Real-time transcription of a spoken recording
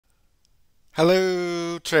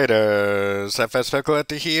Hello traders, FX Pip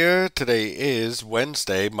Collector here. Today is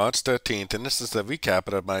Wednesday, March 13th, and this is the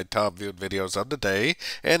recap of my top viewed videos of the day.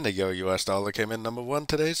 And the Euro US dollar came in number one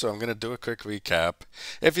today, so I'm going to do a quick recap.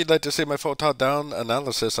 If you'd like to see my full top down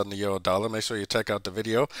analysis on the Euro dollar, make sure you check out the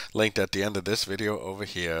video linked at the end of this video over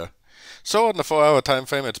here. So on the 4-hour time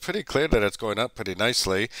frame, it's pretty clear that it's going up pretty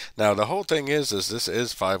nicely. Now the whole thing is this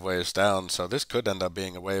is 5 waves down, so this could end up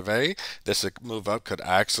being a wave A. This move up could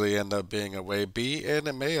actually end up being a wave B, and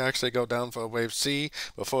it may actually go down for a wave C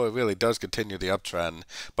before it really does continue the uptrend.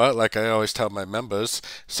 But like I always tell my members,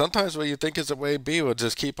 sometimes what you think is a wave B will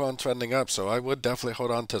just keep on trending up, so I would definitely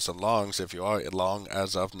hold on to some longs if you are long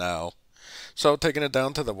as of now. So taking it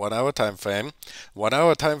down to the 1-hour time frame.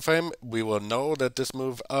 1-hour time frame, we will know that this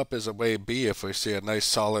move up is a wave B if we see a nice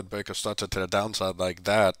solid break of structure to the downside like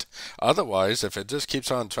that. Otherwise, if it just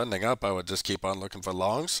keeps on trending up, I would just keep on looking for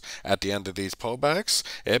longs at the end of these pullbacks.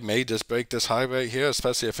 It may just break this high right here,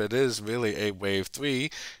 especially if it is really a wave 3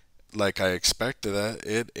 like I expected that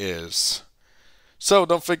it is. So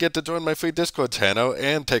don't forget to join my free Discord channel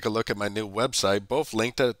and take a look at my new website, both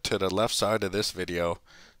linked to the left side of this video.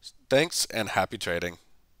 Thanks and happy trading.